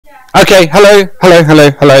Okay,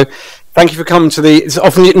 hello. Thank you for coming to it's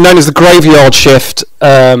often known as the graveyard shift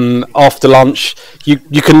after lunch. You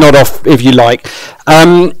can nod off if you like.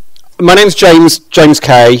 My name's James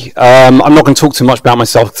Kaye. I'm not going to talk too much about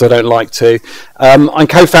myself because I don't like to. I'm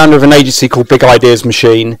co-founder of an agency called Big Ideas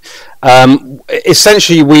Machine.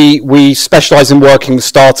 Essentially, we specialise in working with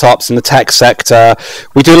startups in the tech sector.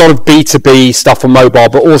 We do a lot of B2B stuff on mobile,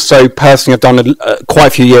 but also personally, I've done quite a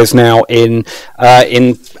few years now in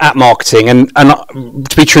app marketing, and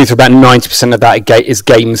to be truthful, about 90% of that is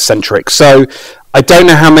game centric. So I don't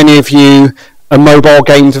know how many of you are mobile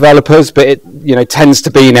game developers, but it tends to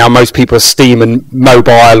be now most people are Steam and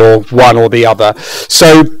mobile or one or the other.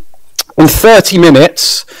 So in 30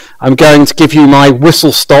 minutes, I'm going to give you my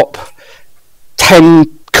whistle stop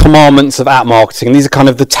 10 commandments of app marketing. These are kind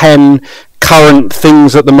of the 10 current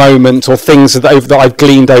things at the moment, or things that I've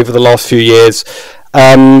gleaned over the last few years. So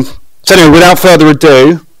anyway, without further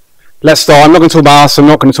ado, let's start. I'm not going to talk about us. I'm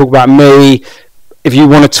not going to talk about me. If you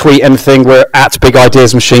want to tweet anything, we're at Big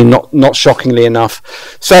Ideas Machine, not shockingly enough.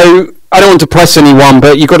 So I don't want to press anyone,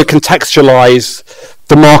 but you've got to contextualize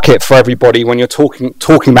the market for everybody when you're talking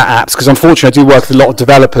about apps, because unfortunately I do work with a lot of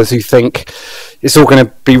developers who think it's all going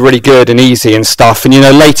to be really good and easy and stuff. And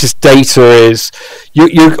latest data is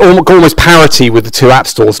you're almost parity with the two app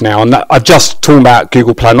stores now. And I've just talked about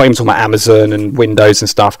Google Play, I'm not even talking about Amazon and Windows and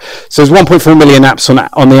stuff. So there's 1.4 million apps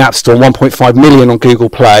on the App Store, 1.5 million on Google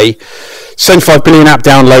Play, 75 billion app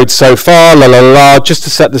downloads so far, just to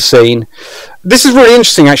set the scene. This is really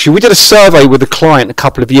interesting, actually. We did a survey with a client a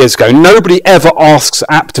couple of years ago. Nobody ever asks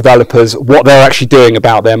app developers what they're actually doing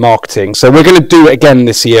about their marketing. So we're going to do it again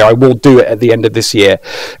this year. I will do it at the end of this year.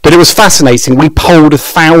 But it was fascinating. We polled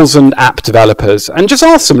 1,000 app developers and just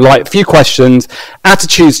asked them a few questions,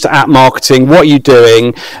 attitudes to app marketing, what are you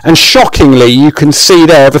doing? And shockingly, you can see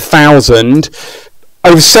there of 1,000,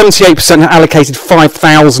 over 78% allocated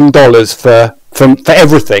 $5,000 for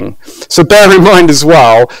everything. So bear in mind as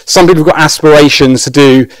well, some people have got aspirations to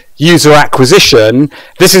do user acquisition.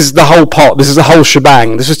 This is the whole pot. This is the whole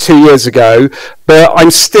shebang. This was 2 years ago, but I'm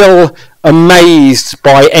still amazed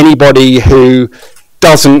by anybody who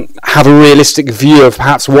doesn't have a realistic view of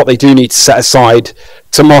perhaps what they do need to set aside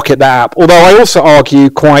to market that app. Although I also argue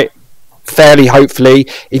quite fairly, hopefully,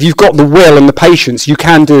 if you've got the will and the patience, you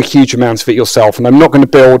can do a huge amount of it yourself. And I'm not going to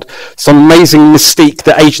build some amazing mystique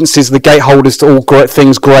that agencies are the gateholders to all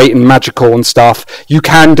things great and magical and stuff. You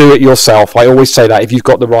can do it yourself. I always say that if you've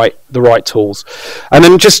got the right tools. And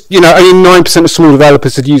then just only 9% of small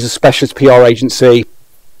developers would use a specialist PR agency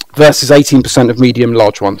versus 18% of medium and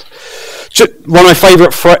large ones. One of my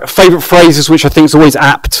favourite phrases, which I think is always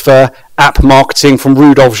apt for app marketing, from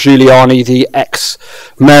Rudolph Giuliani, the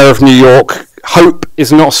ex-mayor of New York: hope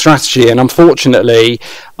is not strategy. And unfortunately,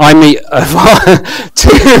 I meet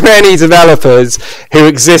too many developers who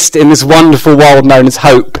exist in this wonderful world known as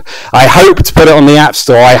hope. I hope to put it on the App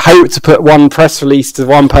Store. I hope to put one press release to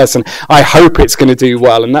one person. I hope it's going to do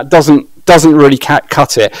well. And that doesn't really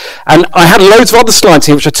cut it. And I had loads of other slides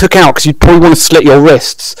here which I took out because you'd probably want to slit your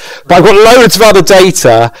wrists, but I've got loads of other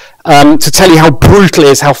data to tell you how brutal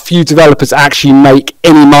it is, how few developers actually make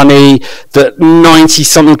any money, that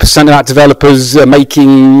 90-something% of that developers are making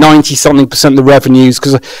 90-something% of the revenues,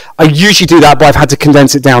 because I usually do that, but I've had to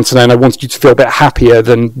condense it down today, and I wanted you to feel a bit happier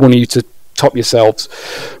than wanting you to top yourselves.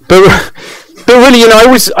 But really,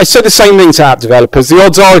 I say the same thing to app developers. The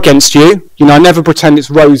odds are against you. I never pretend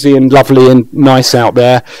it's rosy and lovely and nice out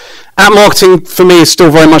there. App marketing, for me, is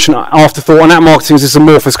still very much an afterthought, and app marketing is this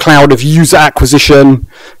amorphous cloud of user acquisition,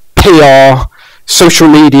 PR, social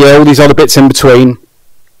media, all these other bits in between.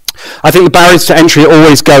 I think the barriers to entry are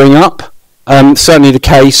always going up, certainly the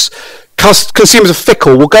case. Consumers are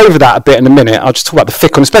fickle. We'll go over that a bit in a minute. I'll just talk about the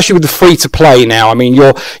fickle, especially with the free-to-play now. I mean,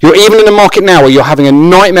 you're even in a market now where you're having a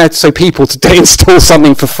nightmare to say people to install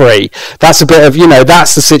something for free. That's a bit of,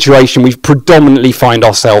 that's the situation we predominantly find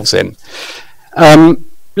ourselves in.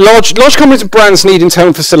 Large companies and brands need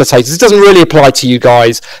internal facilitators. It doesn't really apply to you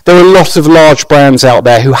guys. There are a lot of large brands out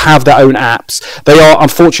there who have their own apps. They are,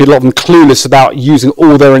 unfortunately, a lot of them clueless about using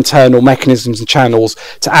all their internal mechanisms and channels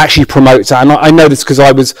to actually promote that. And I know this because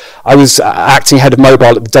I was acting head of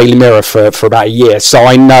mobile at the Daily Mirror for about a year. So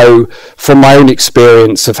I know from my own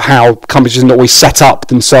experience of how companies didn't always set up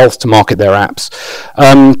themselves to market their apps.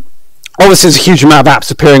 Obviously, there's a huge amount of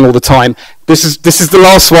apps appearing all the time. This is the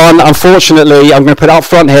last one. Unfortunately, I'm going to put it up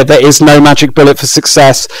front here, there is no magic bullet for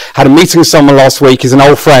success. Had a meeting with someone last week, he's an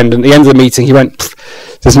old friend, and at the end of the meeting, he went,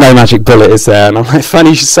 there's no magic bullet, is there? And I'm like, funny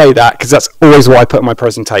you should say that, because that's always what I put in my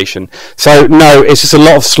presentation. So, no, it's just a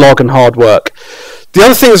lot of slog and hard work. The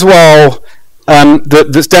other thing as well,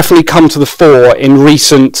 that's definitely come to the fore in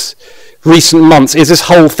recent months is this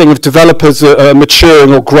whole thing of developers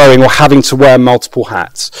maturing or growing or having to wear multiple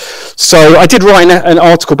hats. So I did write an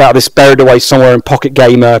article about this buried away somewhere in Pocket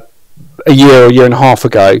Gamer a year and a half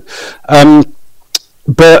ago.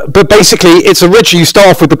 But basically, it's originally you start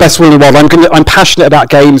off with the best will in the world. I'm passionate about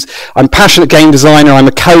games. I'm a passionate game designer. I'm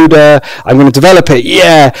a coder. I'm going to develop it.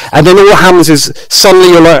 Yeah. And then all that happens is suddenly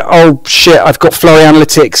you're like, oh shit, I've got flowy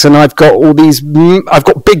analytics and I've got all these. I've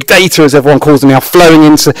got big data, as everyone calls them now, flowing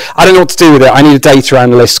into. I don't know what to do with it. I need a data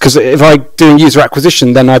analyst because if I'm doing user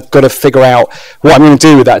acquisition, then I've got to figure out what I'm going to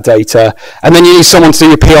do with that data. And then you need someone to do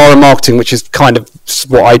your PR and marketing, which is kind of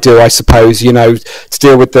what I do, I suppose. You know, to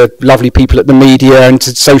deal with the lovely people at the media and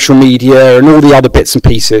to social media and all the other bits and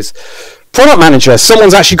pieces. Product manager,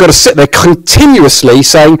 someone's actually got to sit there continuously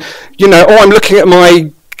saying, you know, oh, I'm looking at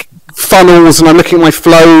my funnels and I'm looking at my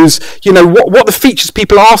flows, you know, what the features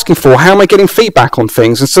people are asking for, how am I getting feedback on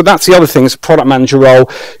things? And so that's the other thing, it's a product manager role.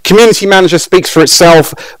 Community manager speaks for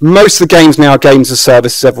itself. Most of the games now are games as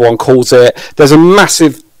service, as everyone calls it. There's a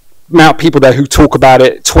massive amount of people there who talk about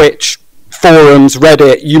it, Twitch, forums,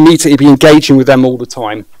 Reddit, you need to be engaging with them all the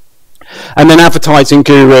time. And then advertising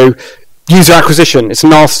guru, user acquisition, it's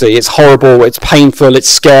nasty, it's horrible, it's painful, it's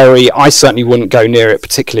scary. I certainly wouldn't go near it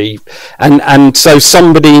particularly. And so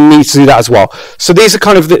somebody needs to do that as well. So these are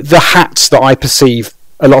kind of the hats that I perceive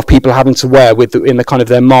a lot of people having to wear in the kind of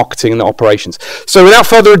their marketing and the operations. So without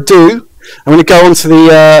further ado, I'm going to go on to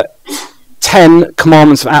the 10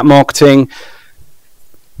 commandments of app marketing.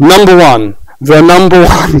 The number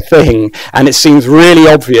one thing, and it seems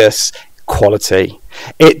really obvious, quality.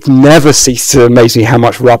 It never ceases to amaze me how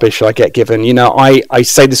much rubbish I get given. You know, I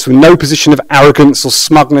say this with no position of arrogance or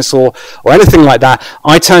smugness or anything like that.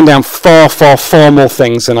 I turn down far more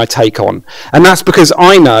things than I take on. And that's because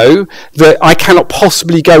I know that I cannot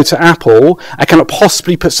possibly go to Apple, I cannot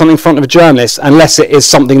possibly put something in front of a journalist unless it is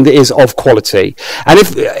something that is of quality. And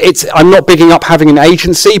I'm not bigging up having an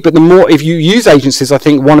agency, but if you use agencies, I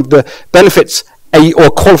think one of the benefits or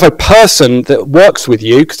a qualified person that works with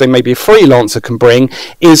you, because they may be a freelancer, can bring,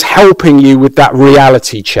 is helping you with that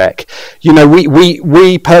reality check. You know,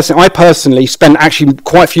 I personally spend actually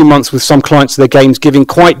quite a few months with some clients of their games giving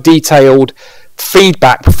quite detailed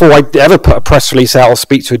feedback before I ever put a press release out or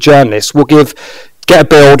speak to a journalist. We'll get a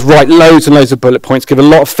build, write loads and loads of bullet points, give a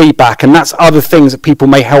lot of feedback, and that's other things that people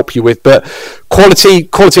may help you with. But quality,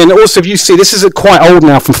 and also if you see, this is quite old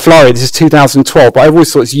now from Florida, this is 2012, but I've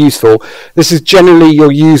always thought it's useful. This is generally your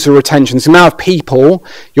user retention. It's the amount of people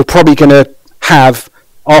you're probably going to have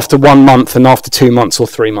after 1 month and after 2 months or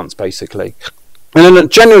 3 months, basically. And then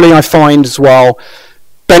generally I find as well,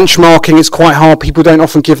 benchmarking is quite hard. People don't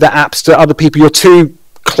often give their apps to other people. You're too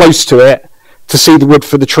close to it to see the wood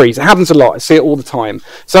for the trees. It happens a lot. I see it all the time.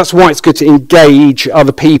 So that's why it's good to engage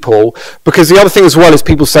other people, because the other thing as well is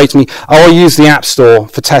people say to me, oh, I use the App Store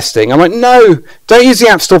for testing. I'm like, no, don't use the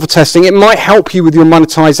App Store for testing. It might help you with your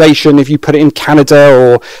monetization if you put it in Canada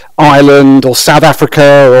or Ireland or South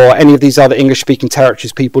Africa or any of these other English-speaking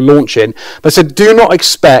territories people launch in. But so do not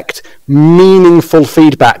expect meaningful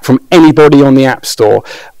feedback from anybody on the App Store.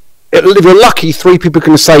 If you're lucky, 3 people are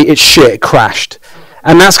going to say it's shit, it crashed.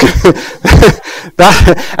 And that's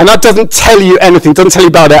that doesn't tell you anything. It doesn't tell you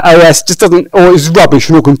about their OS. Just doesn't, or it's rubbish.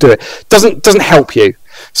 You're not going to do it. Doesn't help you.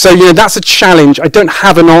 So you know that's a challenge. I don't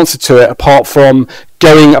have an answer to it apart from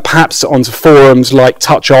going perhaps onto forums like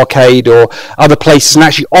Touch Arcade or other places and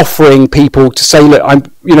actually offering people to say, look,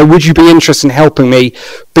 would you be interested in helping me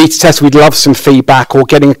beta test? We'd love some feedback or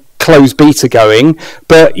getting a closed beta going.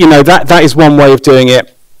 But you know that is one way of doing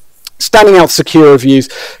it. Standing out secure reviews.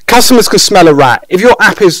 Customers can smell a rat. If your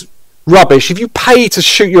app is rubbish, if you pay to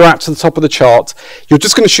shoot your app to the top of the chart, you're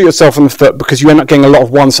just going to shoot yourself in the foot because you end up getting a lot of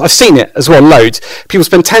ones. I've seen it as well, loads. People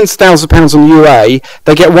spend tens of thousands of pounds on UA,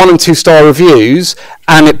 they get 1 and 2 star reviews,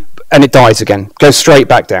 and it dies again, goes straight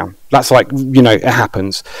back down. That's like, it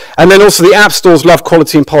happens. And then also the app stores love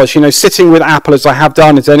quality and polish. Sitting with Apple, as I have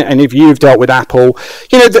done, and if you've dealt with Apple,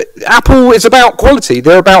 Apple is about quality.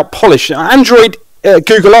 They're about polish. Android,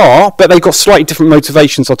 Google are, but they've got slightly different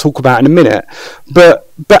motivations I'll talk about in a minute. But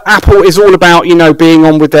Apple is all about, being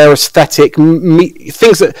on with their aesthetic,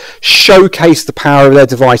 things that showcase the power of their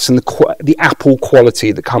device and the Apple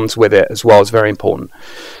quality that comes with it as well is very important.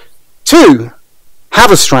 2,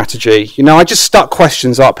 have a strategy. I just stuck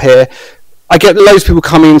questions up here. I get loads of people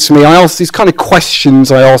coming to me. I ask these kind of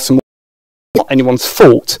questions. I ask them, not anyone's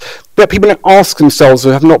fault, but people don't ask themselves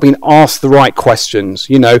or have not been asked the right questions.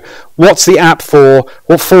 What's the app for?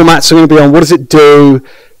 What formats are going to be on? What does it do?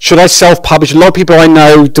 Should I self-publish? A lot of people I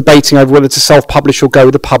know debating over whether to self-publish or go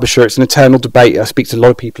with a publisher. It's an eternal debate I speak to a lot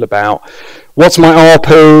of people about. what's my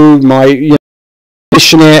ARPU, my,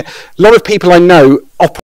 position it. A lot of people I know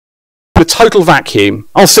operate in a total vacuum.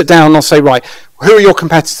 I'll sit down and I'll say, right, who are your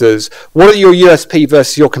competitors? What are your USP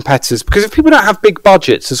versus your competitors? Because if people don't have big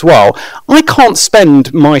budgets as well, I can't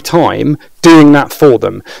spend my time doing that for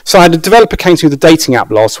them. So I had a developer came to me with a dating app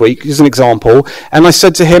last week, as an example, and I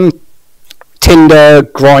said to him, Tinder,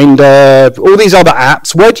 Grindr, all these other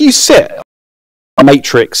apps, where do you sit? A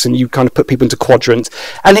matrix, and you kind of put people into quadrants,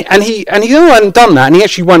 and he hadn't done that, and he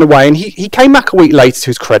actually went away, and he came back a week later, to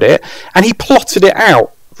his credit, and he plotted it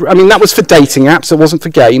out. I mean, that was for dating apps, it wasn't for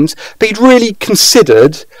games, but he'd really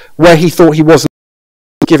considered where he thought he wasn't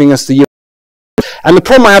giving us the. And the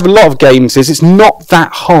problem I have with a lot of games is it's not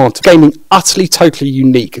that hard. Gaming utterly, totally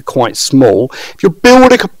unique, quite small. If you're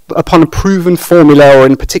building upon a proven formula or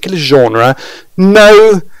in a particular genre,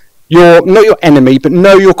 know not your enemy, but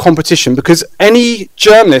know your competition, because any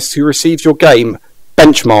journalist who receives your game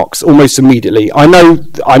benchmarks almost immediately. I know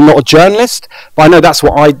I'm not a journalist, but I know that's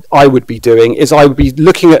what I would be doing, is I would be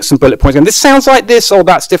looking at some bullet points and this sounds like this, or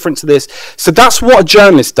that's different to this. So that's what a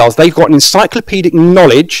journalist does. They've got an encyclopedic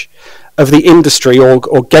knowledge of the industry, or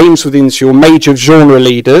games within the industry, or major genre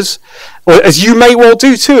leaders, or as you may well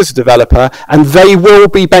do too as a developer, and they will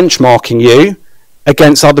be benchmarking you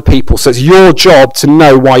against other people. So it's your job to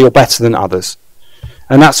know why you're better than others.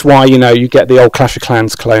 And that's why, you get the old Clash of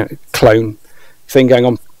Clans clone thing going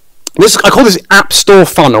on. I call this App Store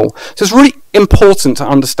funnel. So it's really important to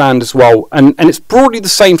understand as well, and it's broadly the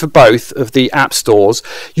same for both of the app stores.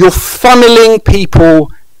 You're funneling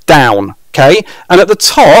people down, okay? And at the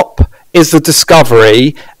top is the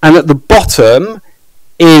discovery, and at the bottom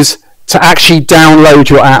is to actually download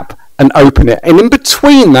your app and open it. And in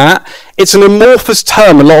between that, it's an amorphous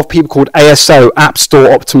term a lot of people called ASO, App Store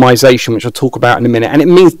Optimization, which I'll talk about in a minute. And it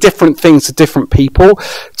means different things to different people.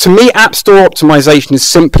 To me, App Store Optimization is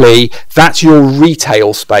simply, that's your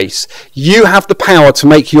retail space. You have the power to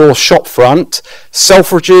make your shop front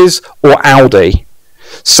Selfridges or Aldi.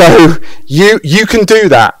 So you can do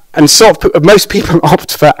that. And most people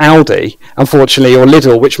opt for Aldi, unfortunately, or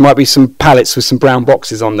Lidl, which might be some pallets with some brown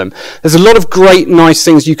boxes on them. There's a lot of great, nice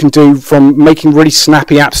things you can do, from making really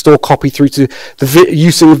snappy App Store copy through to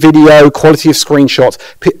using video, quality of screenshots,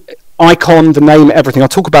 icon, the name, everything. I'll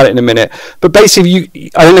talk about it in a minute. But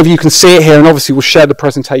basically, I don't know if you can see it here, and obviously we'll share the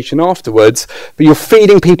presentation afterwards, but you're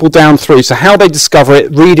feeding people down through. So how they discover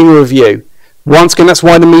it, reading a review. Once again, that's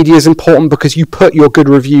why the media is important, because you put your good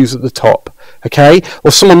reviews at the top. Okay,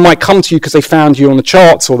 or someone might come to you because they found you on the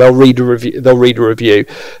charts, or they'll read a review.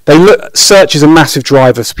 Search is a massive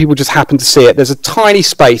driver, so people just happen to see it. There's a tiny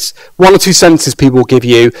space, 1 or 2 sentences people will give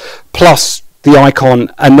you, plus the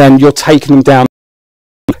icon, and then you're taking them down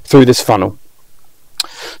through this funnel.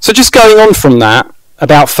 So just going on from that,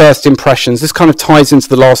 about first impressions, this kind of ties into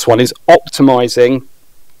the last one, is optimizing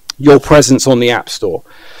your presence on the App Store.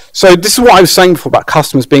 So this is what I was saying before about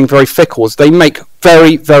customers being very fickle, is they make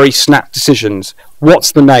very, very snap decisions.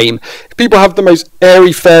 What's the name? If people have the most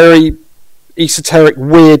airy-fairy, esoteric,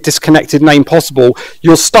 weird, disconnected name possible,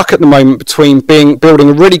 you're stuck at the moment between building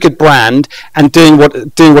a really good brand and doing what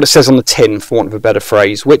it says on the tin, for want of a better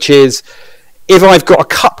phrase, which is, if I've got a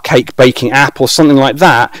cupcake baking app or something like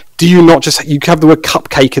that, do you not just, you have the word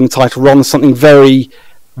cupcake in the title rather than something very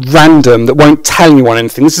random that won't tell anyone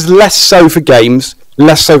anything. This is less so for games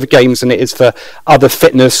than it is for other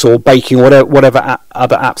fitness or baking or whatever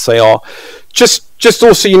other apps they are. Just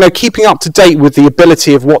also, keeping up to date with the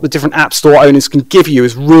ability of what the different app store owners can give you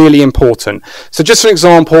is really important. So just an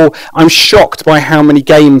example, I'm shocked by how many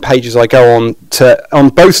game pages I go on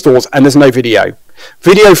both stores, and there's no video.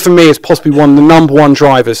 Video for me is possibly one of the number one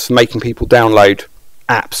drivers for making people download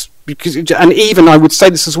apps. And even, I would say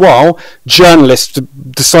this as well, journalists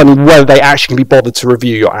deciding whether they actually can be bothered to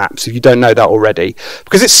review your apps, if you don't know that already.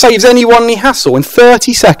 Because it saves anyone any hassle. In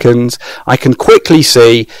 30 seconds, I can quickly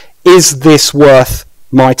see, is this worth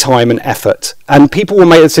my time and effort? And people will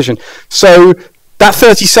make a decision. So that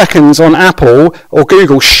 30 seconds on Apple or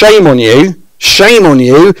Google, shame on you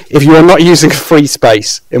if you are not using a free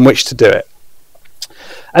space in which to do it.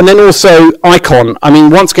 And then also icon. I mean,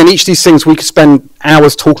 once again, each of these things we could spend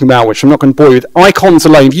hours talking about, which I'm not going to bore you with. Icons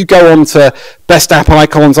alone, if you go on to Best App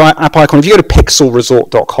Icons, if you go to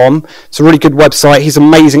pixelresort.com, it's a really good website. He's an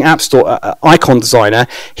amazing app store icon designer.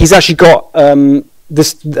 He's actually got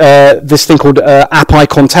this thing called app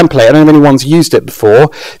icon template. I don't know if anyone's used it before.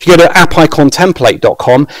 If you go to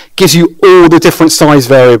appicontemplate.com, gives you all the different size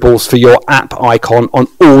variables for your app icon on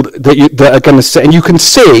all that are going to sit, and you can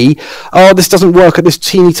see, oh, this doesn't work at this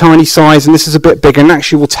teeny tiny size, and this is a bit bigger, and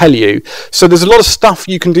actually will tell you. So there's a lot of stuff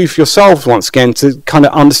you can do for yourselves once again to kind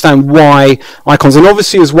of understand why icons, and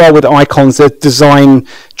obviously as well with icons, there's design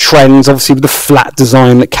trends. Obviously with the flat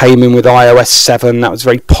design that came in with iOS 7, that was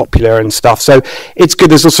very popular and stuff. So it's good.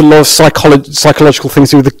 There's also a lot of psychological things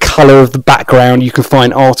to do with the color of the background. You can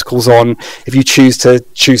find articles on if you choose to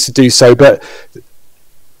do so. But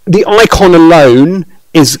the icon alone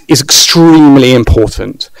is extremely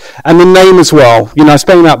important, and the name as well. You know, I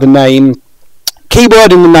spoke about the name.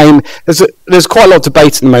 Keyword in the name. There's quite a lot of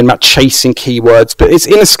debate at the moment about chasing keywords, but it's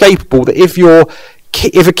inescapable that if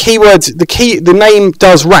a keyword, the name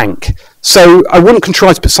does rank. So I wouldn't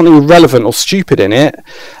try to put something irrelevant or stupid in it.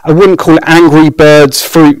 I wouldn't call it Angry Birds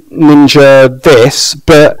Fruit Ninja this,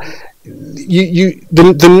 but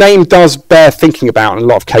the name does bear thinking about in a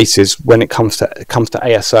lot of cases when it comes to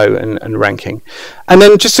ASO and ranking. And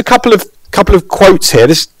then just a couple of quotes here.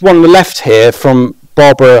 This one on the left here from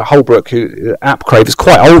Barbara Holbrook, who AppCrave is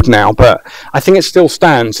quite old now, but I think it still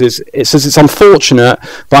stands. It says it's unfortunate,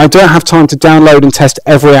 but I don't have time to download and test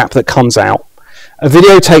every app that comes out. A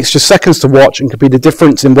video takes just seconds to watch and could be the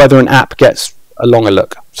difference in whether an app gets a longer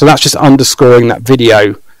look. So that's just underscoring that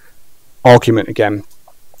video argument again.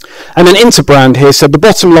 And then Interbrand here said the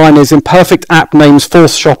bottom line is imperfect app names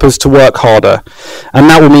force shoppers to work harder, and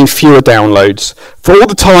that will mean fewer downloads. For all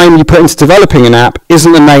the time you put into developing an app,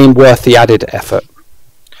 isn't the name worth the added effort?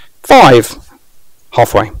 5,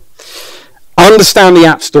 halfway. Understand the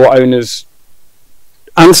App Store owners.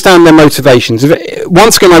 Understand their motivations.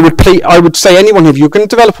 Once again, I would say anyone, if you're going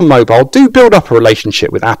to develop a mobile, do build up a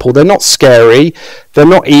relationship with Apple. They're not scary. They're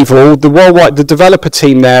not evil. The developer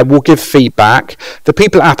team there will give feedback. The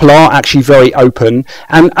people at Apple are actually very open.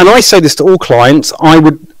 And I say this to all clients. I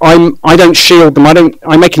don't shield them.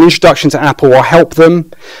 I make an introduction to Apple. I help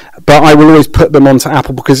them, but I will always put them onto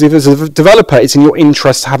Apple, because if as a developer, it's in your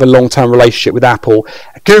interest to have a long-term relationship with Apple.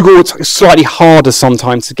 Google, it's slightly harder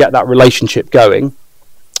sometimes to get that relationship going.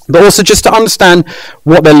 But also just to understand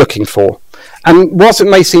what they're looking for. And whilst it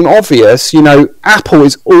may seem obvious, you know, Apple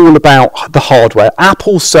is all about the hardware.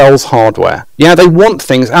 Apple sells hardware. Yeah, they want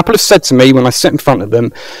things. Apple has said to me when I sit in front of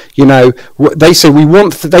them, you know, they say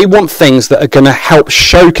they want things that are going to help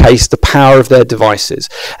showcase the power of their devices.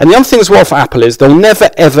 And the other thing as well for Apple is they'll never,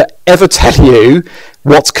 ever, ever tell you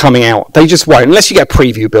what's coming out. They just won't, unless you get a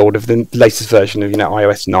preview build of the latest version of, you know,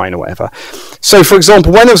 iOS 9 or whatever. So, for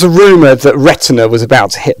example, when there was a rumor that Retina was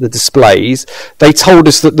about to hit the displays, they told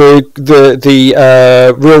us that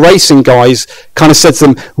the Real Racing guys kind of said to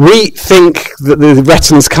them, we think that the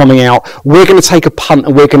Retina's coming out, we're going to take a punt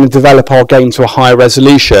and we're going to develop our game to a higher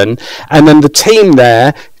resolution. And then the team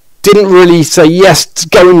there didn't really say yes to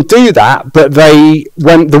go and do that, but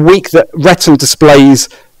when the week that Retina displays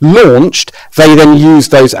launched, they then used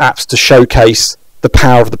those apps to showcase the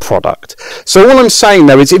power of the product. So all I'm saying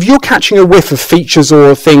though is if you're catching a whiff of features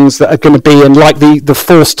or things that are going to be in, like the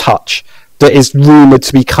Force Touch that is rumoured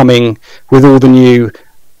to be coming with all the new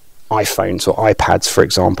iPhones or iPads, for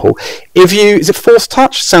example. Is it Force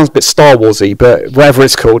Touch? Sounds a bit Star Warsy, but whatever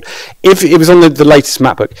it's called. If it was on the latest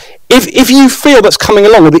MacBook, if you feel that's coming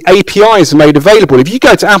along, or the APIs are made available, if you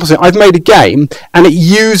go to Apple and say, I've made a game and it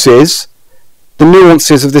uses the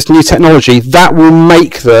nuances of this new technology, that will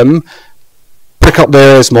make them prick up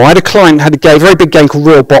their ears more. I had a client had a very big game called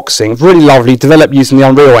Real Boxing, really lovely, developed using the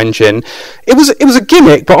Unreal Engine. It was a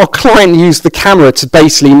gimmick, but our client used the camera to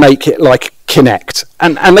basically make it like Kinect,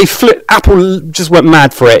 and they Apple just went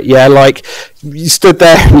mad for it. Yeah, like you stood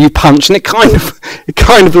there and you punched, and it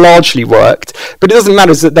kind of largely worked. But it doesn't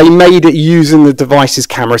matter, is that they made it using the device's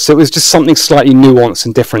camera, so it was just something slightly nuanced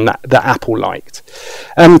and different that Apple liked.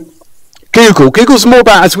 Google's more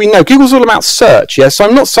about, as we know, Google's all about search. Yeah, so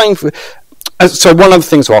I'm not saying so one other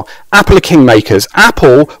thing as well, Apple are kingmakers.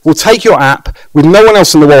 Apple will take your app with no one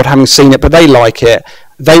else in the world having seen it, but they like it.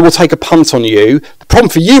 They will take a punt on you. The problem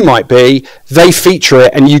for you might be they feature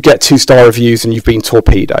it and you get 2-star reviews and you've been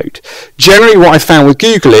torpedoed. Generally what I found with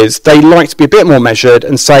Google is they like to be a bit more measured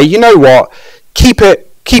and say, you know what, keep it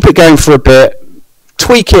going for a bit,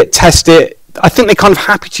 tweak it, test it. I think they're kind of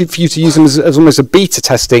happy for you to use them as almost a beta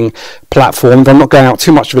testing platform. I'm not going out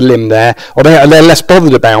too much of a limb there, or they're less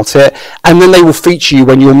bothered about it, and then they will feature you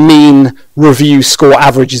when your mean review score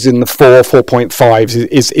averages in the 4.5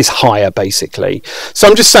 is higher, basically. So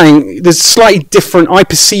I'm just saying there's slightly different, I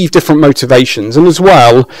perceive different motivations, and as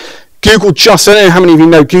well, Google just, I don't know how many of you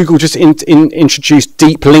know, Google just introduced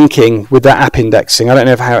deep linking with their app indexing. I don't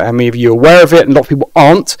know how many of you are aware of it, and a lot of people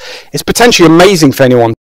aren't. It's potentially amazing for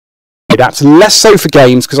anyone. Apps, less so for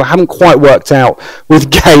games, because I haven't quite worked out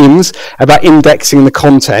with games about indexing the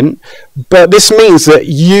content, but this means that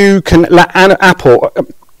you can let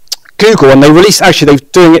Google, and they released, actually they're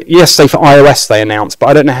doing it yesterday for iOS, they announced, but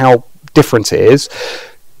I don't know how different it is.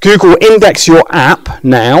 Google will index your app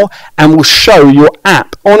now and will show your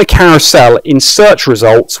app on a carousel in search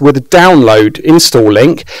results with a download install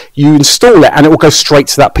link. You install it and it will go straight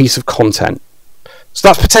to that piece of content. So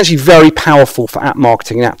that's potentially very powerful for app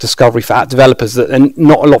marketing and app discovery for app developers that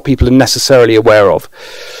not a lot of people are necessarily aware of.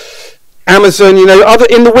 Amazon, in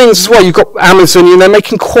the wings as well, you've got Amazon, they're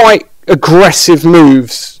making quite aggressive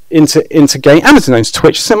moves into game. Amazon owns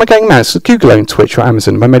Twitch. Isn't it, am I going mad? So Google owns Twitch or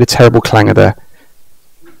Amazon? I made a terrible clanger there.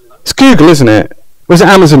 It's Google, isn't it? Or is it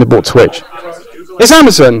Amazon that bought Twitch? It's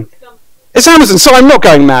Amazon. It's Amazon, so I'm not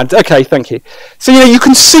going mad. Okay, thank you. So, you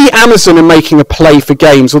can see Amazon are making a play for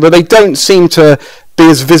games, although they don't seem to be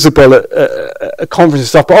as visible at conferences and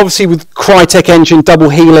stuff. But obviously with Crytek Engine, Double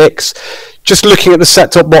Helix, just looking at the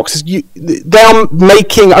set-top boxes, they're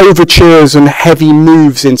making overtures and heavy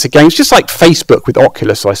moves into games, just like Facebook with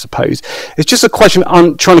Oculus, I suppose. It's just a question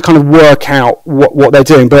of trying to kind of work out what they're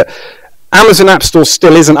doing. But Amazon App Store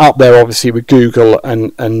still isn't up there, obviously, with Google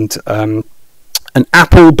and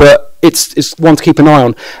Apple, but it's one to keep an eye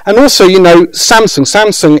on. And also,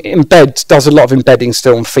 Samsung does a lot of embedding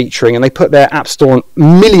still and featuring, and they put their App Store on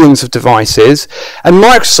millions of devices. And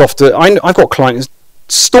Microsoft, I've got clients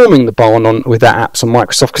storming the barn with their apps on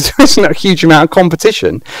Microsoft because there isn't a huge amount of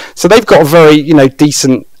competition. So they've got a very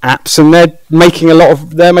decent apps, and they're making a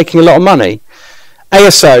lot of money.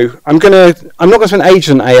 ASO, I'm not going to spend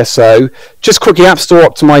ages on ASO. Just quickly, App Store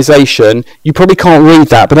optimization. You probably can't read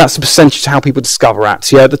that, but that's the percentage of how people discover apps.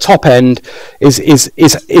 Yeah, the top end is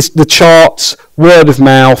the charts, word of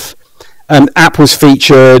mouth. App was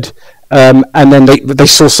featured, and then they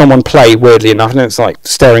saw someone play. Weirdly enough, and it's like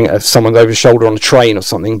staring at someone over his shoulder on a train or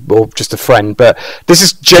something, or just a friend. But this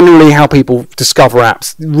is generally how people discover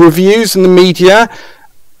apps. Reviews in the media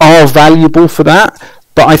are valuable for that.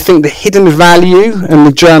 But I think the hidden value, and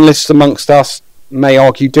the journalists amongst us may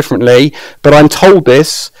argue differently, but I'm told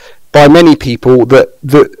this by many people that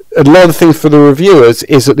a lot of the things for the reviewers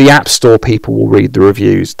is that the App Store people will read the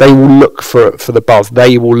reviews. They will look for the buzz.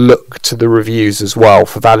 They will look to the reviews as well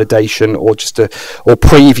for validation or or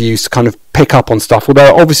previews to kind of pick up on stuff.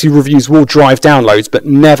 Although obviously reviews will drive downloads, but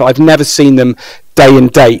I've never seen them day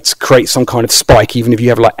and date create some kind of spike, even if you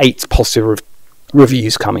have like 8 positive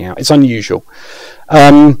reviews coming out. It's unusual.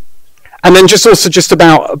 And then just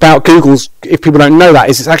about Google's, if people don't know that,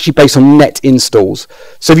 is it's actually based on net installs.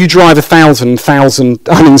 So if you drive 1,000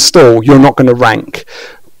 uninstall, you're not going to rank.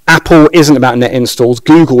 Apple isn't about net installs.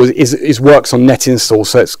 Google is works on net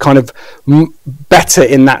installs, so it's kind of better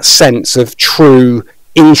in that sense of true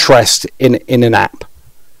interest in an app.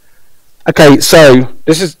 Okay, so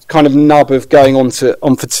this is kind of nub of going on for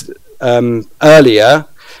earlier.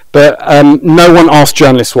 But no one asked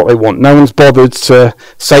journalists what they want. No one's bothered to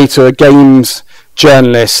say to a games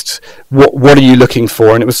journalist, what are you looking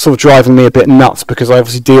for? And it was sort of driving me a bit nuts because I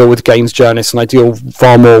obviously deal with games journalists and I deal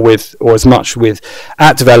far more with, or as much with,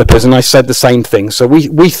 app developers. And I said the same thing. So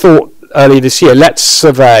we thought earlier this year, let's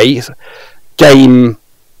survey game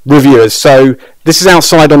reviewers. So this is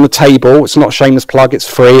outside on the table. It's not a shameless plug. It's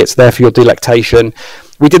free. It's there for your delectation.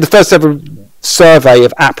 We did the first ever survey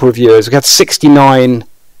of app reviewers. We had 69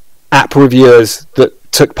 app reviewers that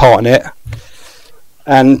took part in it,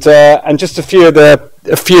 and just a few of the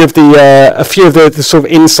sort of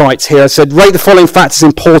insights here. I said, rate the following factors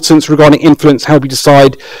importance regarding influence, help you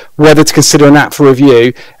decide whether to consider an app for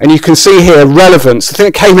review. And you can see here relevance. The thing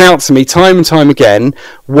that came out to me time and time again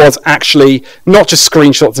was actually not just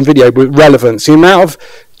screenshots and video, but relevance. The amount of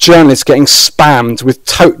journalists getting spammed with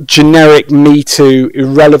generic Me Too,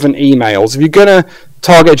 irrelevant emails. If you're going to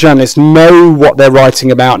target journalists, know what they're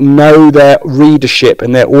writing about, know their readership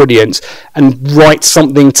and their audience, and write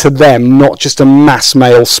something to them, not just a mass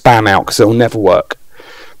mail spam out, because it'll never work.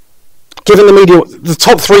 Given the media, the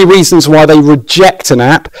top 3 reasons why they reject an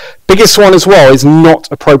app, biggest one as well is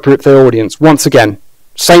not appropriate for their audience. Once again,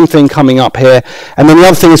 same thing coming up here. And then the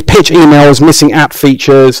other thing is pitch emails, missing app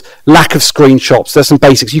features, lack of screenshots. There's some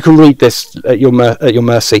basics. You can read this at your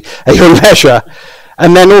mercy, at your leisure.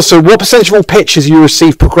 And then also, what percentage of all pitches you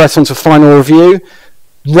receive progress onto final review?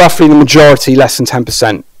 Roughly the majority, less than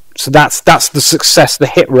 10%. So that's the success, the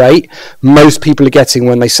hit rate most people are getting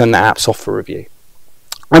when they send their apps off for review.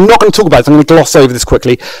 I'm not going to talk about it. I'm going to gloss over this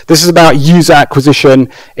quickly. This is about user acquisition.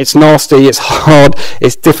 It's nasty, it's hard,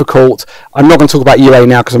 it's difficult. I'm not going to talk about UA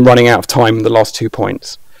now because I'm running out of time in the last 2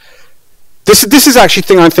 points. This is actually the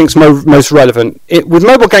thing I think is most relevant. With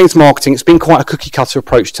mobile games marketing, it's been quite a cookie-cutter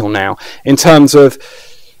approach till now in terms of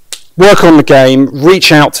work on the game,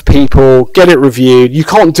 reach out to people, get it reviewed. You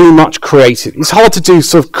can't do much creative. It's hard to do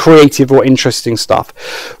sort of creative or interesting stuff.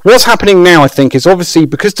 What's happening now, I think, is obviously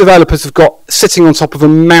because developers have got sitting on top of a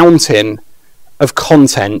mountain of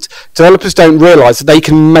content, developers don't realize that they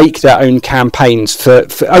can make their own campaigns for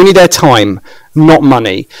only their time, not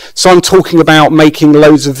money. So I'm talking about making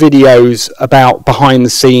loads of videos about behind the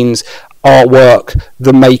scenes artwork,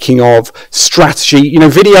 the making of strategy. You know,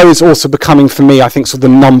 video is also becoming, for me, I think, sort of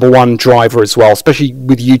the #1 driver as well, especially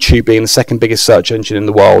with YouTube being the second biggest search engine in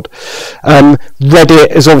the world.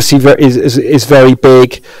 Reddit is obviously is very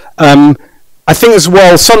big. I think as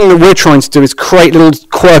well, something that we're trying to do is create little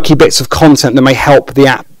quirky bits of content that may help the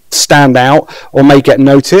app stand out or may get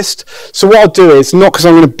noticed. So what I'll do is, not because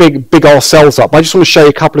I'm going to big ourselves up, I just want to show you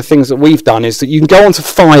a couple of things that we've done, is that you can go onto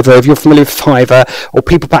Fiverr, if you're familiar with Fiverr, or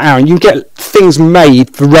People Per Hour, and you can get things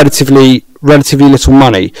made for relatively little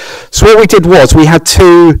money. So what we did was we've had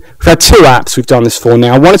two apps we've done this for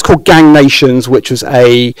now. One is called Gang Nations, which was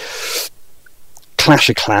a Clash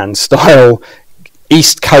of Clans style,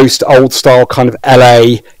 East Coast, old style kind of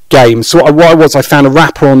LA game. So I found a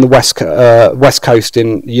rapper on the West Coast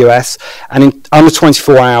in the US, and in under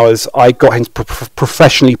 24 hours I got him to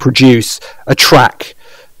professionally produce a track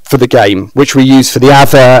for the game, which we use for the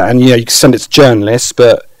advert, and you can send it to journalists,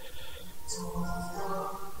 but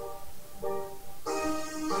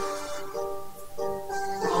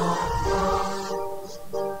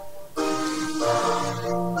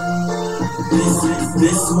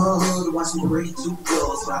This small hood, watch me break 2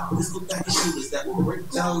 doors. Stop pistol packing shooters that will break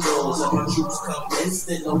down doors. All my troops come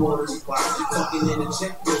instant, no water required. Talking in a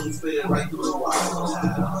check room, spit it right through the wire.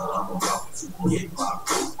 I'm about to get my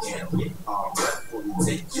boot camp, get our rep when we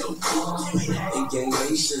take your boot. In Gang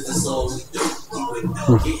Nations, that's all we do.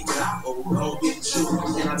 Get got or we'll get you.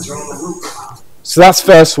 And I draw the roof. So that's the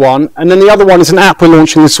first one. And then the other one is an app we're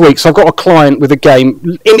launching this week. So I've got a client with a game,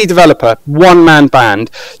 indie developer, one-man band.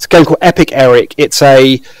 It's a game called Epic Eric. It's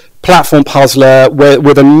a platform puzzler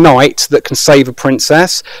with a knight that can save a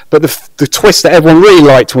princess. But the twist that everyone really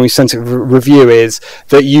liked when we sent it a review is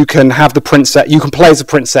that you can have the princess, you can play as a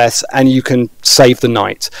princess, and you can save the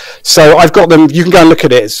knight. So I've got them. You can go and look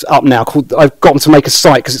at it. It's up now. I've got them to make a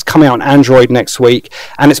site because it's coming out on Android next week,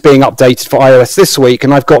 and it's being updated for iOS this week.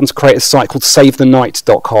 And I've got them to create a site called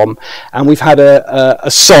SaveTheKnight.com, and we've had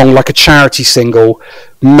a song, like a charity single,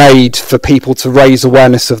 made for people to raise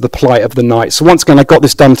awareness of the plight of the knight. So once again, I got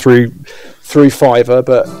this done through Fiverr,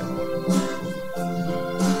 but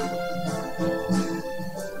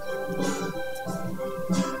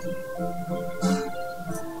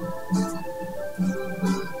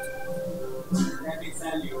Let me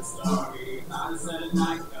tell you a story about a certain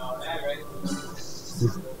night called Eric.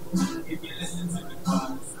 If you listen to me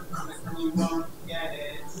once, I promise that you won't forget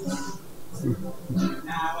it.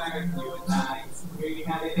 Now Eric, you and I really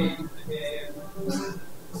had it in for him.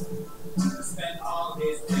 He spent all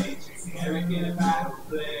his days chasing Eric in a battle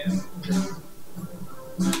flip.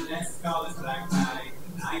 Let's call this Black Knight,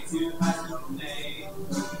 the knight who has no name.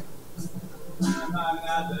 Among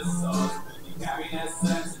other souls, he carried a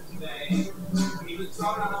certain fame. He was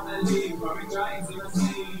thrown out of the league for trying to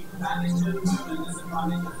receive. Banished to the moon, this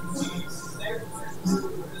upon it could conceive. There was a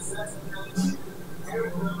truth with a certain melody.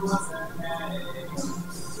 Eric was her name.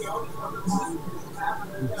 She only from the past,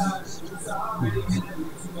 after the God, she was already in the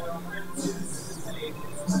news to go and to the stage.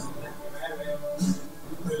 Eric,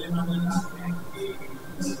 put him on the lock and key.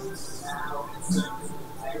 Now it's up to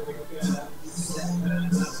Erica. Set her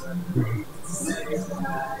number. Save the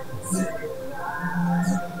night, save the night.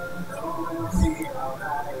 Don't be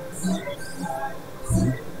alright. Save the night,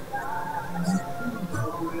 save the night.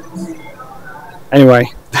 Don't be alright.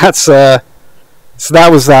 anyway, that's so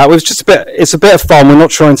that was that. It was just it's a bit of fun. We're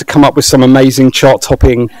not trying to come up with some amazing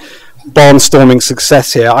chart-topping, barnstorming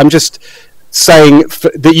success here. I'm just saying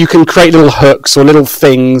that you can create little hooks or little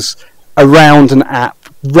things around an app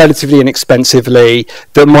relatively inexpensively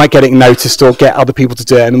that might get it noticed or get other people to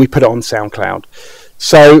do it, and then we put it on SoundCloud.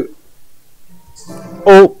 So,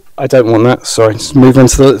 I don't want that. Sorry, just move on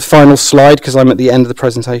to the final slide because I'm at the end of the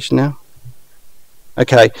presentation now.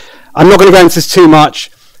 Okay, I'm not going to go into this too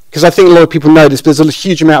much. because I think a lot of people know this, but there's a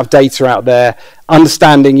huge amount of data out there.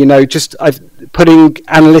 Understanding, putting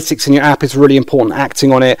analytics in your app is really important,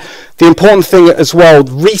 acting on it. The important thing as well,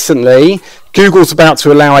 recently, Google's about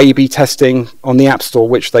to allow A/B testing on the App Store,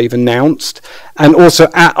 which they've announced. And also,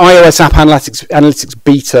 iOS App Analytics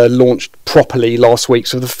Beta launched properly last week.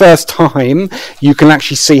 So for the first time, you can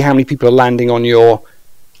actually see how many people are landing on your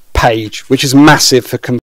page, which is massive for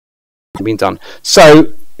being done.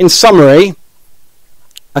 So, in summary,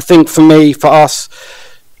 I think for us,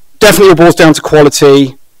 definitely it boils down to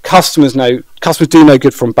quality. Customers do know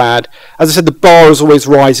good from bad. As I said, the bar is always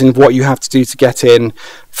rising of what you have to do to get in.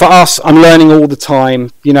 For us, I'm learning all the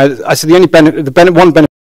time. I said one benefit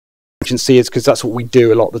agency is because that's what we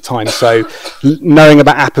do a lot of the time. So knowing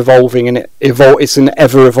about app evolving, and it's an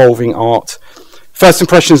ever evolving art. First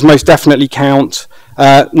impressions most definitely count.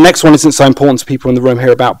 Next one isn't so important to people in the room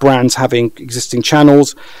here about brands having existing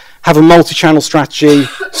channels. Have a multi-channel strategy,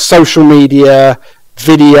 social media,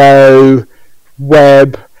 video,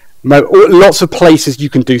 web, lots of places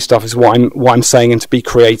you can do stuff is what I'm saying, and to be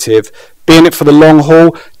creative. Be in it for the long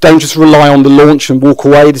haul. Don't just rely on the launch and walk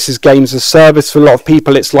away. This is games as a service for a lot of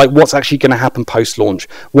people. It's like, what's actually going to happen post-launch?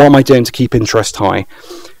 What am I doing to keep interest high?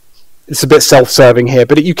 It's a bit self-serving here,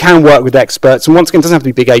 but you can work with experts. And once again, it doesn't have to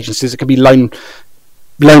be big agencies. It can be lone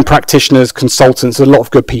practitioners, consultants. There's a lot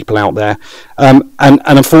of good people out there. And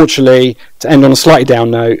unfortunately, to end on a slightly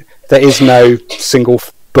down note, there is no single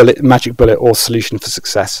magic bullet or solution for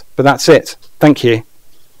success. But that's it. Thank you.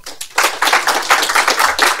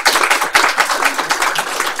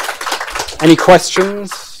 Any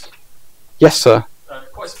questions? Yes, sir.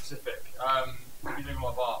 Quite specific. We've been doing a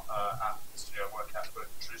lot of art at the studio I work at for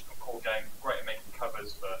traditional core game. Great at making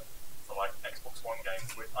covers for like Xbox One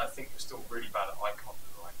games, which I think we're still really bad at icon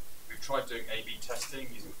design. We've tried doing A/B testing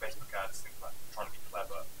using Facebook ads, things like trying to be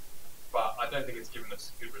clever, but I don't think it's given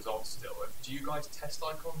us good results still. Do you guys test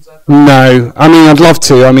icons ever? No, I mean, I'd love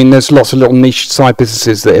to. I mean, there's lots of little niche side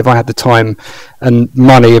businesses that if I had the time and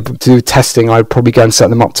money to do testing, I'd probably go and set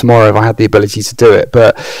them up tomorrow if I had the ability to do it.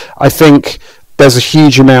 But I think there's a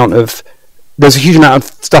huge amount of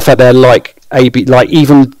stuff out there like A/B, like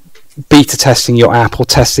even beta testing your app or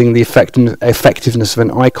testing the effectiveness of an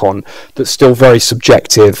icon that's still very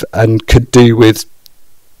subjective and could do with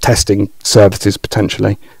testing services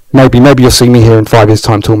potentially. Maybe you'll see me here in 5 years'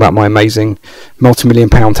 time talking about my amazing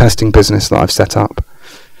multi-million-pound testing business that I've set up.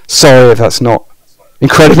 Sorry if that's not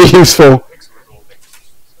incredibly useful.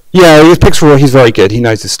 Yeah, with Pixel, he's very good. He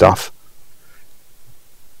knows his stuff.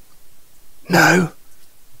 No.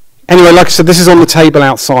 Anyway, like I said, this is on the table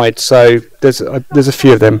outside, so there's a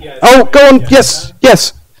few of them. Oh, go on. Yes.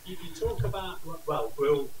 You talk about, well, we're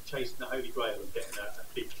all chasing the Holy Grail of getting a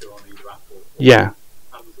feature on either Apple or yeah.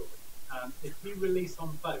 Amazon. If you release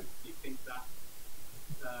on both, do you think that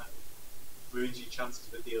ruins your chances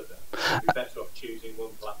with the other? You'd be better off choosing one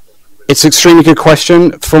platform. It's an extremely good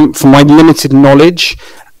question. From my limited knowledge,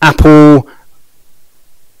 Apple,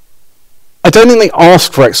 I don't think they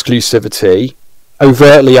ask for exclusivity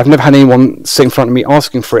overtly. I've never had anyone sit in front of me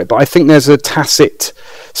asking for it, but I think there's a tacit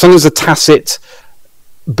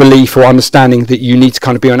belief or understanding that you need to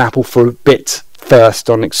kind of be on Apple for a bit first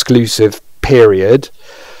on exclusive period.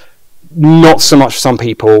 Not so much for some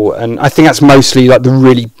people, and I think that's mostly like the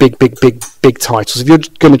really big titles. If you're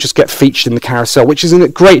going to just get featured in the carousel, which is a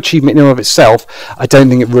great achievement in and of itself, I don't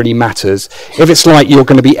think it really matters. If it's like you're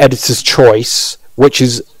going to be editor's choice, which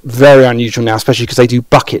is very unusual now, especially because they do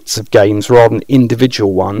buckets of games rather than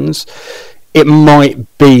individual ones, it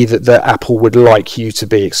might be that Apple would like you to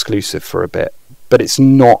be exclusive for a bit, but it's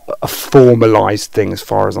not a formalised thing as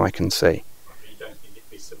far as I can see.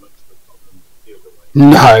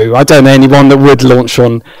 No, I don't know anyone that would launch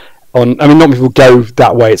on. I mean, not many people go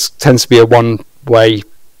that way. It tends to be a one-way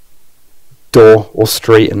door or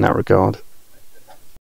street in that regard.